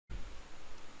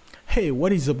Hey,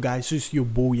 what is up guys, it's your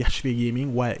boy Yashve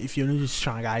Gaming. Well, if you're new to this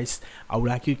channel guys, I would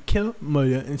like you to kill,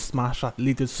 murder and smash that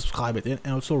little subscribe button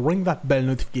and also ring that bell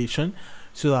notification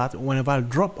so that whenever I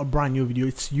drop a brand new video,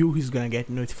 it's you who's gonna get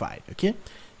notified, okay?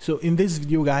 So in this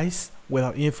video guys,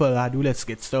 without any further ado, let's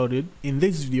get started. In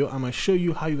this video, I'm gonna show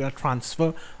you how you're gonna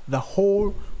transfer the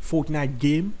whole Fortnite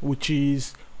game, which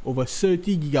is over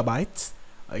 30 gigabytes,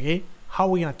 okay? How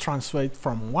we're gonna transfer it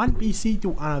from one PC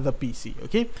to another PC,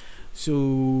 okay?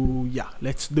 So yeah,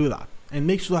 let's do that, and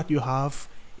make sure that you have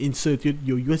inserted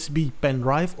your USB pen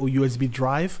drive or USB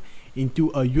drive into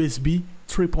a USB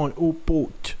 3.0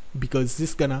 port, because this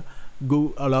is gonna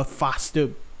go a lot faster,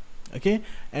 okay?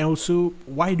 And also,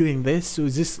 why doing this? So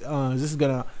this is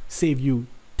gonna save you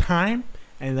time,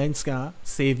 and then it's gonna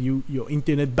save you your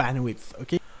internet bandwidth,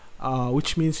 okay?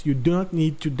 Which means you do not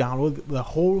need to download the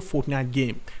whole Fortnite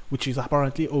game, which is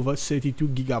apparently over 32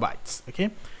 gigabytes, okay?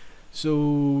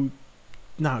 So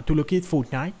now to locate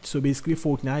Fortnite, so basically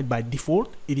Fortnite by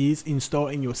default it is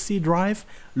installed in your C drive,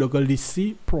 local disk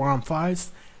C, program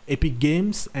files, Epic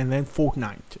Games, and then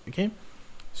Fortnite, okay?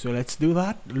 So let's do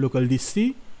that. Local disk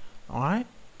C, alright,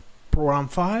 program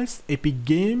files, Epic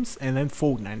Games, and then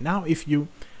Fortnite. Now if you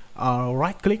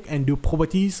right click and do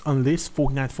properties on this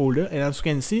Fortnite folder, and as you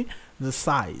can see the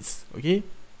size, okay,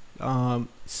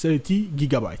 30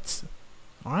 gigabytes,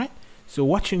 alright. So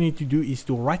what you need to do is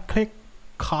to right click,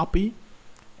 copy,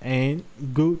 and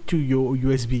go to your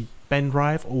USB pen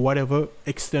drive or whatever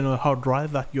external hard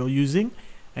drive that you're using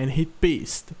and hit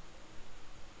paste.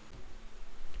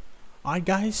 Alright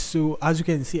guys, so as you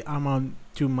can see, I'm on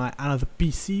to my another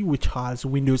PC which has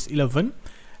Windows 11,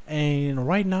 and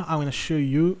right now I'm gonna show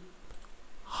you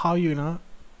how you're gonna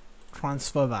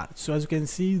transfer that. So as you can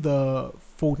see, the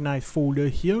Fortnite folder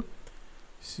here.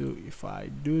 So if I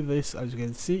do this, as you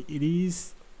can see, it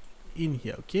is in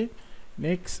here, okay?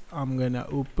 Next, I'm gonna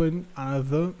open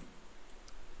another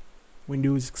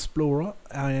Windows Explorer,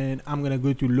 and I'm gonna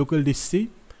go to local disk C,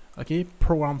 okay,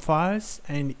 program files,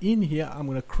 and in here I'm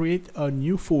gonna create a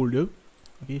new folder,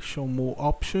 okay, show more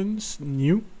options,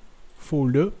 new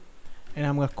folder, and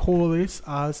I'm gonna call this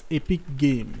as Epic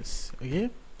Games,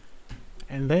 okay?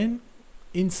 And then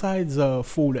inside the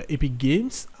folder Epic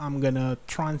Games, I'm gonna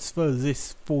transfer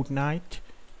this Fortnite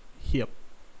here,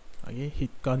 okay, hit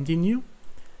continue,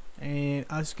 and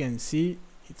as you can see,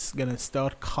 it's gonna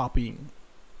start copying,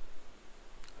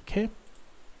 okay?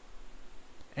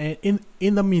 And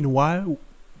in the meanwhile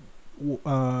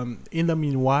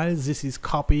this is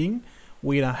copying,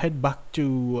 we're gonna head back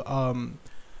to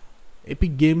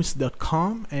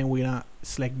epicgames.com and we're gonna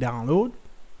select download.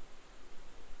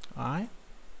 Alright,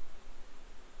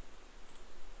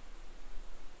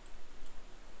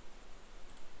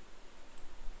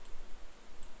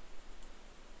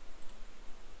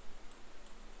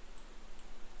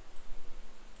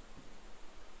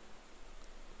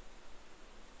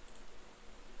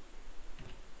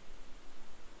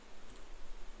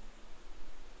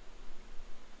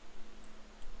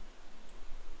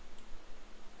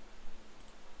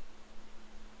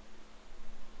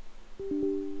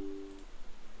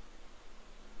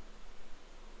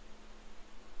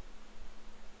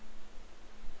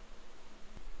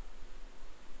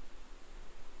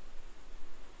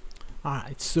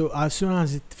 alright, so as soon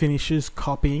as it finishes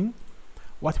copying,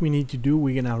 what we need to do,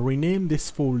 we're gonna rename this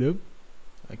folder,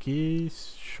 okay,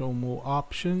 show more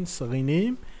options,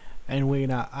 rename, and we're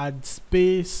gonna add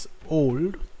space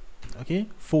old, okay,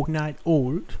 Fortnite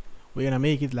old. We're gonna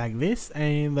make it like this,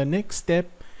 and the next step,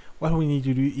 what we need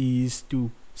to do is to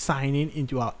sign in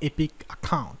into our Epic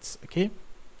accounts, okay?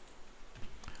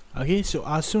 Okay, so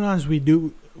as soon as we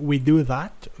do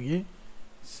that, okay,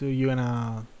 so you're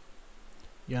gonna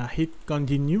hit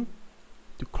continue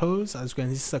to close. As you can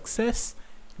see, success.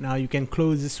 Now you can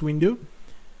close this window.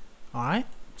 Alright,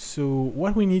 so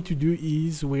what we need to do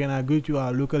is we're gonna go to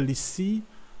our local disk C,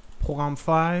 program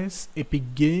files,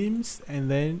 Epic Games, and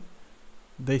then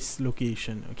this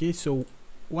location, okay? So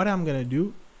what I'm gonna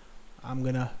do, I'm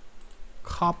gonna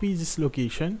copy this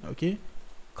location, okay,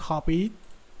 copy it.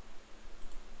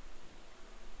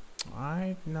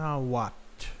 Alright, now what?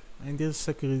 Enter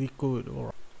security code.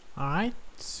 Alright,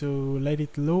 so let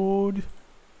it load.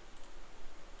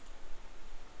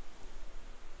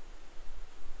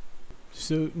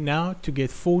 So now to get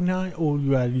Fortnite, all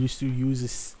you are used to use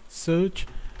is search,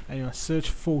 and you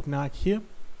search Fortnite here.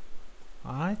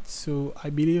 Alright, so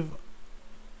I believe,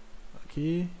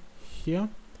 okay, here,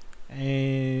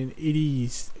 and it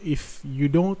is, if you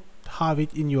don't have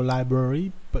it in your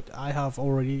library, but I have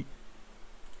already,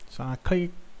 so I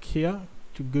click here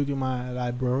to go to my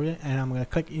library, and I'm gonna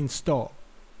click install,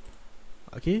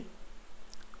 okay?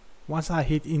 once I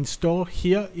hit install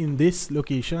here in this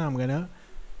location, I'm gonna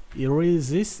erase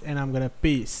this and I'm gonna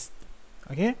paste.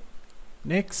 Okay,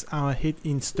 next I'll hit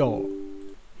install,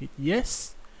 hit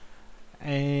yes,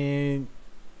 and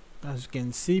as you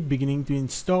can see, beginning to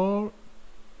install.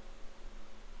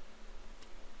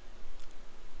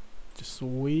 Just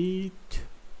wait,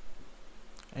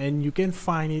 and you can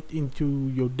find it into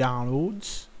your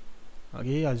downloads.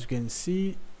 Okay, as you can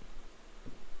see,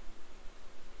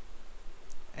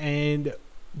 and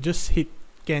just hit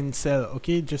cancel.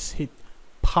 Okay, just hit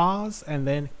pause and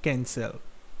then cancel.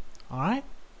 Alright,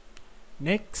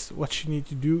 next what you need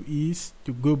to do is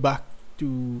to go back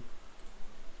to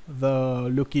the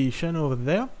location over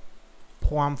there,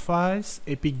 program files,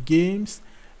 Epic Games,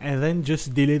 and then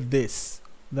just delete this,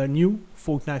 the new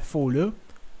Fortnite folder.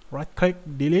 Right click,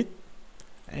 delete,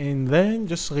 and then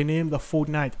just rename the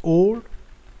Fortnite old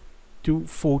to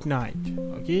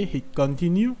Fortnite. Okay, hit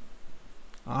continue.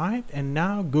 Alright, and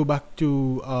now go back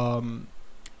to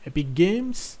Epic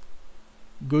Games,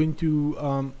 go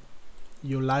into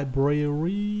your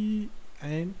library,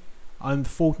 and on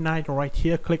Fortnite right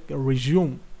here, click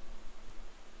resume.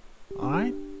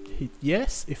 Alright, hit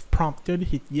yes. If prompted,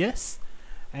 hit yes,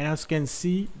 and as you can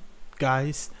see,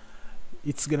 guys,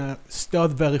 it's gonna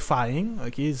start verifying.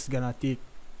 Okay, it's gonna take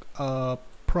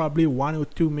probably 1 or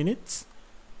 2 minutes.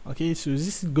 Okay, so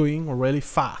this is going really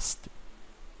fast.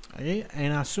 Okay,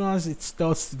 and as soon as it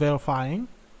starts verifying,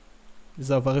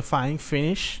 the verifying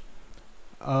finish,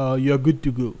 you're good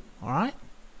to go. Alright,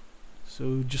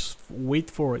 so just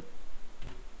wait for it.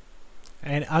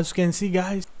 And as you can see,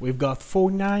 guys, we've got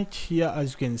Fortnite here.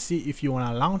 As you can see, if you want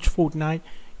to launch Fortnite,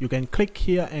 you can click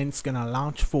here and it's gonna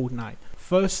launch Fortnite.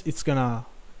 First, it's gonna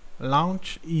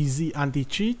launch easy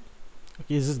anti-cheat.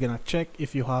 Okay, this is gonna check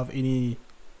if you have any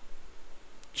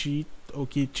cheat,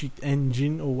 okay, cheat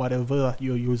engine or whatever that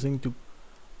you're using to,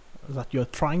 that you're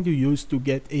trying to use to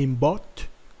get aimbot.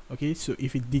 Okay, so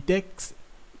if it detects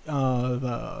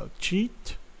the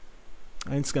cheat,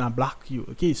 and it's gonna block you.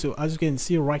 Okay, so as you can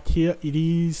see right here, it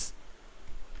is,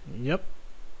 yep,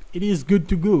 it is good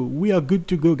to go. We are good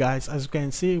to go, guys. As you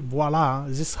can see, voila,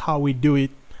 this is how we do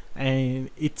it, and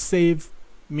it saved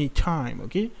me time.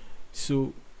 Okay,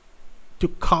 so to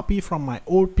copy from my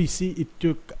old PC, it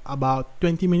took about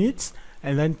 20 minutes,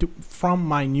 and then from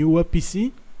my newer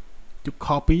PC to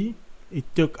copy, it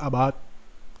took about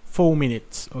 4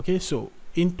 minutes. Okay, so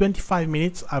in 25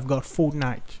 minutes I've got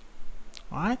Fortnite.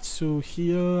 Alright, so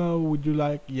here would you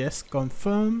like, yes,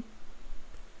 confirm.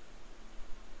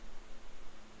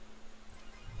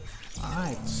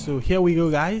 Alright, so here we go,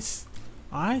 guys.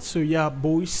 Alright, so yeah,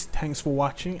 boys, thanks for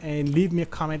watching, and leave me a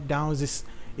comment down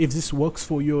if this works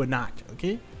for you or not.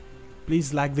 Okay,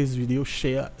 please like this video,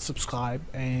 share, subscribe,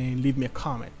 and leave me a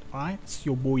comment. Alright, it's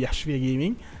your boy Yashvia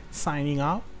Gaming signing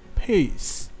out.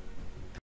 Peace.